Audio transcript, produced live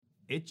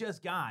It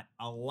just got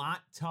a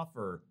lot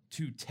tougher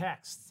to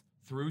text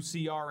through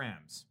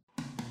CRMs.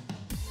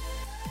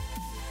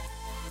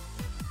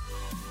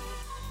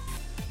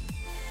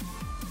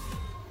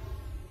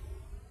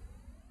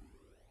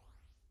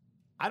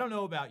 I don't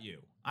know about you.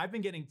 I've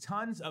been getting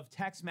tons of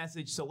text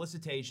message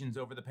solicitations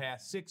over the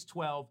past 6,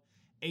 12,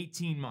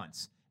 18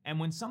 months. And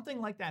when something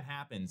like that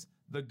happens,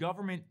 the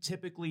government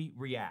typically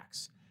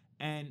reacts.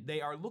 And they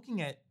are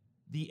looking at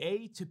the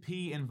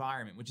A2P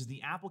environment, which is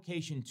the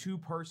application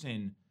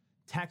to-person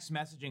text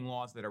messaging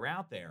laws that are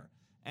out there.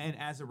 And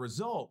as a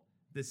result,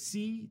 the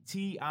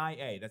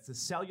CTIA, that's the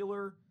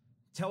Cellular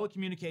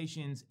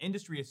Telecommunications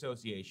Industry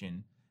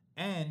Association,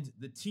 and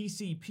the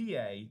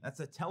TCPA, that's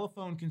the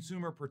Telephone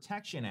Consumer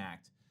Protection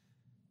Act,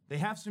 they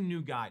have some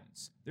new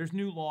guidance. There's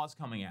new laws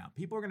coming out.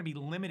 People are going to be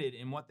limited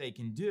in what they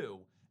can do,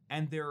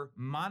 and they're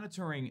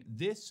monitoring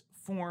this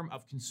form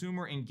of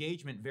consumer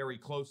engagement very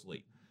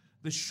closely.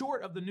 The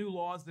short of the new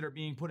laws that are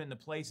being put into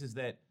place is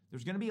that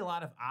there's going to be a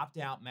lot of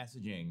opt-out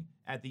messaging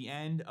at the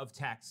end of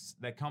texts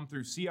that come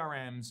through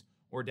CRMs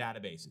or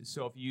databases.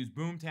 So if you use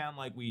Boomtown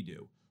like we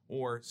do,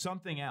 or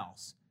something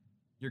else,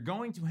 you're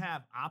going to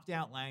have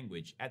opt-out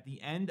language at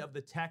the end of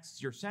the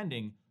texts you're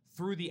sending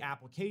through the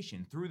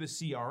application, through the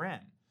CRM.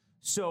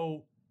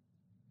 So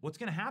what's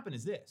going to happen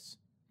is this.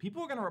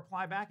 People are going to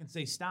reply back and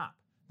say, stop.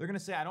 They're going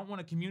to say, I don't want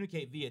to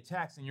communicate via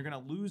text, and you're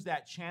going to lose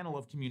that channel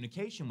of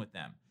communication with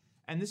them.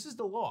 And this is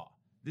the law.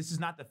 This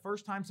is not the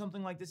first time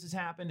something like this has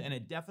happened, and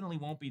it definitely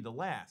won't be the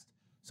last.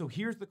 So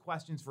here's the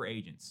questions for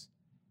agents.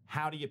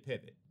 How do you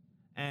pivot?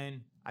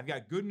 And I've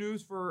got good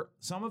news for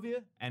some of you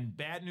and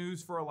bad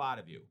news for a lot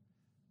of you.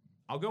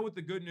 I'll go with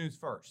the good news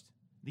first.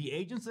 The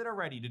agents that are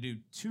ready to do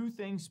two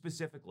things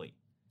specifically: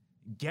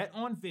 get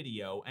on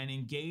video and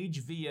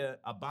engage via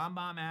a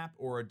BombBomb app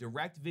or a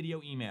direct video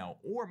email,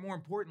 or more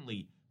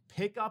importantly,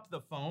 pick up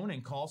the phone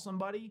and call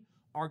somebody,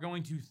 are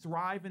going to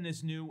thrive in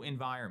this new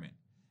environment.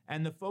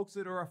 And the folks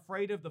that are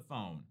afraid of the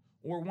phone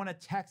or want to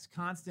text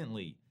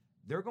constantly,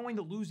 they're going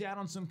to lose out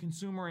on some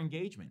consumer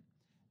engagement.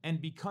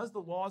 And because the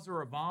laws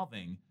are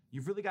evolving,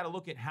 you've really got to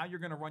look at how you're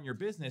going to run your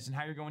business and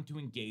how you're going to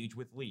engage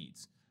with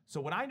leads.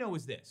 So what I know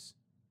is this: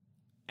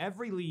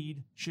 every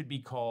lead should be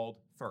called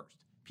first.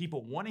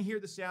 People want to hear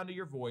the sound of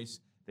your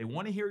voice. They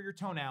want to hear your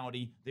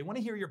tonality. They want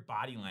to hear your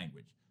body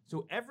language.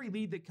 So every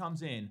lead that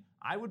comes in,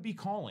 I would be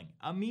calling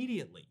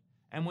immediately.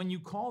 And when you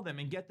call them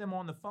and get them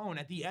on the phone,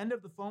 at the end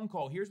of the phone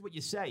call, here's what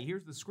you say.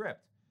 Here's the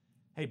script.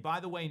 Hey, by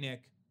the way,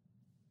 Nick,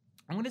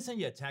 I'm going to send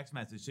you a text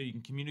message so you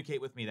can communicate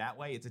with me that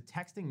way. It's a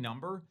texting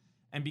number.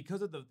 And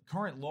because of the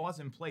current laws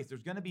in place,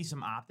 there's going to be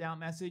some opt-out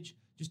message.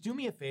 Just do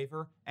me a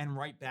favor and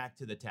write back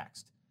to the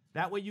text.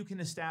 That way you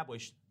can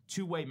establish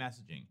two-way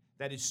messaging.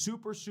 That is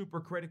super, super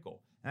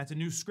critical. And that's a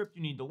new script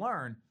you need to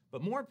learn.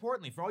 But more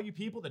importantly, for all you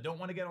people that don't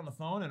want to get on the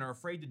phone and are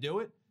afraid to do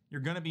it, you're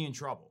going to be in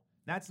trouble.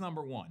 That's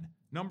number one.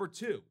 Number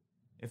two,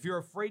 if you're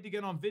afraid to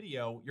get on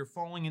video, you're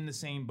falling in the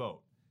same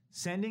boat.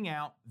 Sending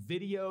out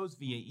videos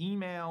via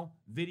email,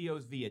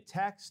 videos via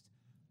text,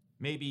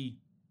 maybe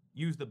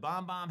use the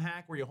BombBomb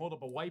hack where you hold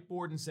up a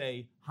whiteboard and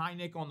say, hi,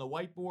 Nick, on the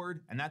whiteboard,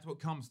 and that's what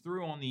comes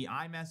through on the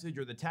iMessage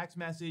or the text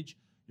message.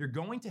 You're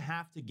going to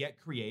have to get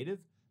creative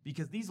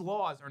because these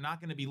laws are not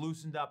going to be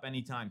loosened up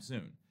anytime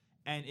soon.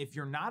 And if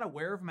you're not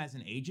aware of them as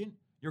an agent,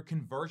 your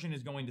conversion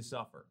is going to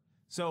suffer.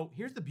 So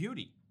here's the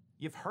beauty.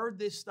 You've heard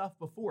this stuff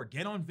before.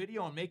 Get on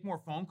video and make more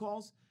phone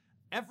calls.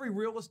 Every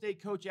real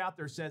estate coach out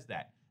there says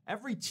that.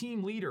 Every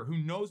team leader who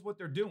knows what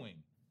they're doing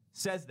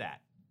says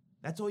that.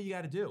 That's all you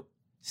got to do.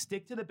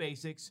 Stick to the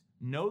basics,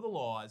 know the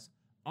laws,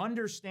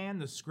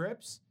 understand the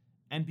scripts,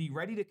 and be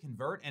ready to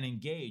convert and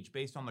engage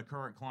based on the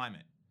current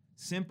climate.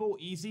 Simple,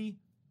 easy.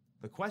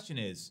 The question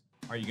is,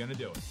 are you going to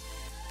do it?